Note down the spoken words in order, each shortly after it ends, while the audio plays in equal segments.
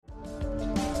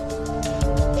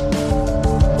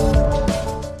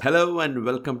Hello and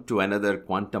welcome to another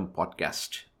Quantum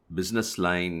Podcast, Business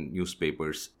Line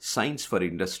Newspapers, Science for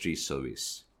Industry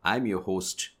Service. I'm your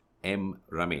host, M.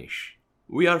 Ramesh.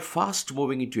 We are fast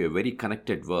moving into a very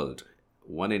connected world,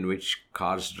 one in which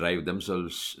cars drive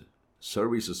themselves,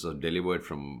 services are delivered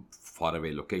from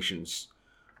faraway locations,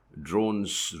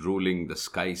 drones ruling the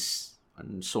skies,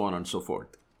 and so on and so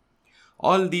forth.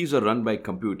 All these are run by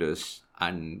computers,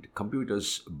 and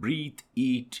computers breathe,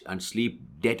 eat, and sleep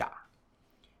data.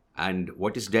 And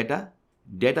what is data?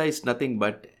 Data is nothing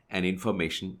but an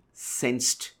information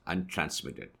sensed and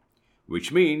transmitted,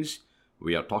 which means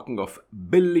we are talking of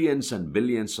billions and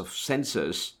billions of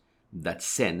sensors that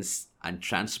sense and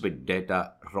transmit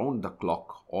data round the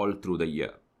clock all through the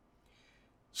year.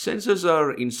 Sensors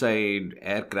are inside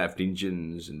aircraft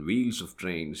engines and wheels of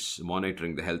trains,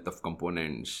 monitoring the health of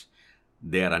components.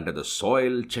 They are under the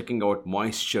soil, checking out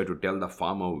moisture to tell the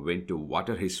farmer when to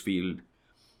water his field.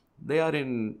 They are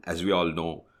in, as we all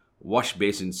know, wash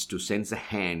basins to sense a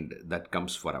hand that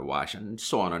comes for a wash, and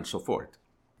so on and so forth.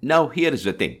 Now, here is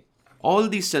the thing. All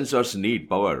these sensors need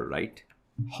power, right?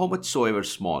 How much soever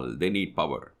small, they need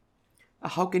power.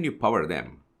 How can you power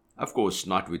them? Of course,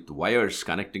 not with wires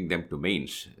connecting them to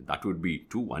mains. That would be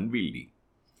too unwieldy.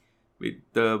 With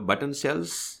button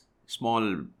cells,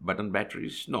 small button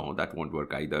batteries, no, that won't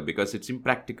work either because it's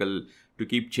impractical to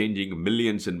keep changing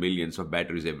millions and millions of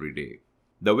batteries every day.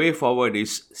 The way forward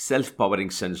is self-powering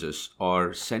sensors or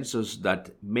sensors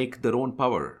that make their own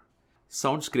power.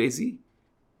 Sounds crazy?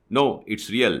 No,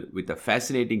 it's real with a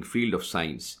fascinating field of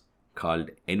science called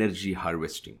energy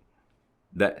harvesting.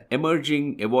 The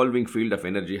emerging, evolving field of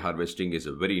energy harvesting is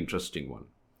a very interesting one.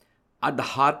 At the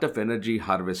heart of energy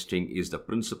harvesting is the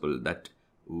principle that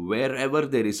wherever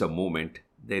there is a movement,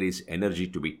 there is energy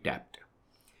to be tapped.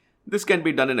 This can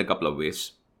be done in a couple of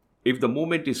ways. If the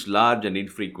movement is large and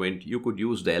infrequent, you could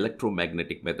use the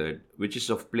electromagnetic method, which is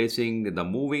of placing the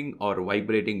moving or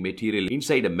vibrating material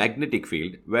inside a magnetic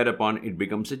field, whereupon it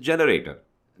becomes a generator.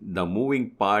 The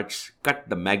moving parts cut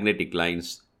the magnetic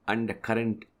lines and the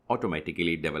current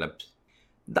automatically develops.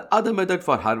 The other method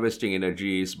for harvesting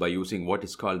energy is by using what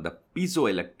is called the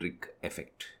piezoelectric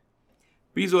effect.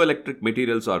 Piezoelectric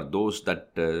materials are those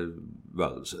that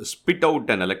spit out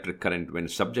an electric current when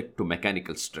subject to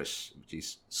mechanical stress, which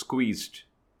is squeezed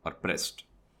or pressed.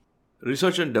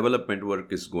 Research and development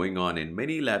work is going on in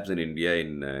many labs in India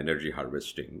in energy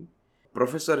harvesting.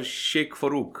 Professor Sheikh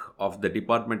Farooq of the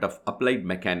Department of Applied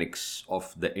Mechanics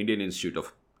of the Indian Institute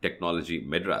of Technology,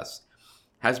 Madras,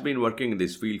 has been working in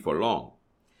this field for long.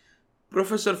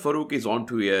 Professor Farooq is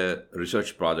onto a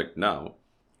research project now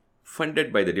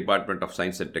funded by the Department of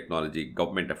Science and Technology,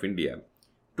 Government of India,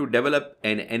 to develop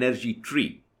an energy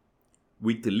tree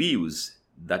with leaves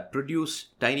that produce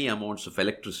tiny amounts of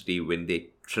electricity when they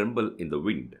tremble in the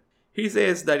wind. He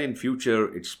says that in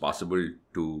future it's possible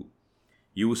to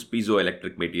use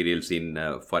piezoelectric materials in,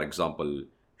 for example,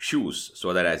 shoes,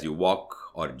 so that as you walk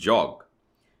or jog,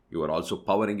 you are also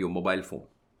powering your mobile phone.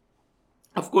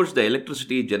 Of course, the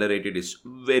electricity generated is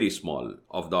very small,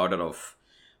 of the order of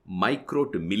micro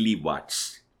to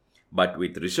milliwatts. But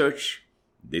with research,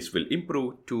 this will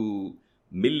improve to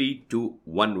milli to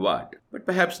 1 watt, but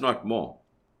perhaps not more.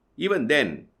 Even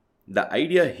then, the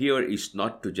idea here is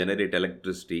not to generate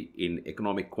electricity in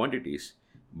economic quantities,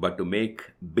 but to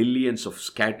make billions of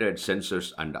scattered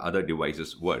sensors and other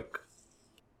devices work.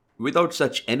 Without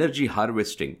such energy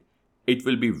harvesting, it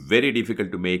will be very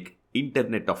difficult to make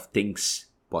Internet of Things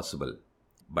possible.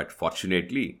 But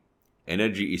fortunately,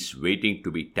 energy is waiting to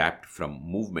be tapped from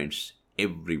movements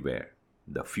everywhere.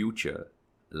 The future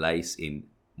lies in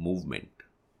movement.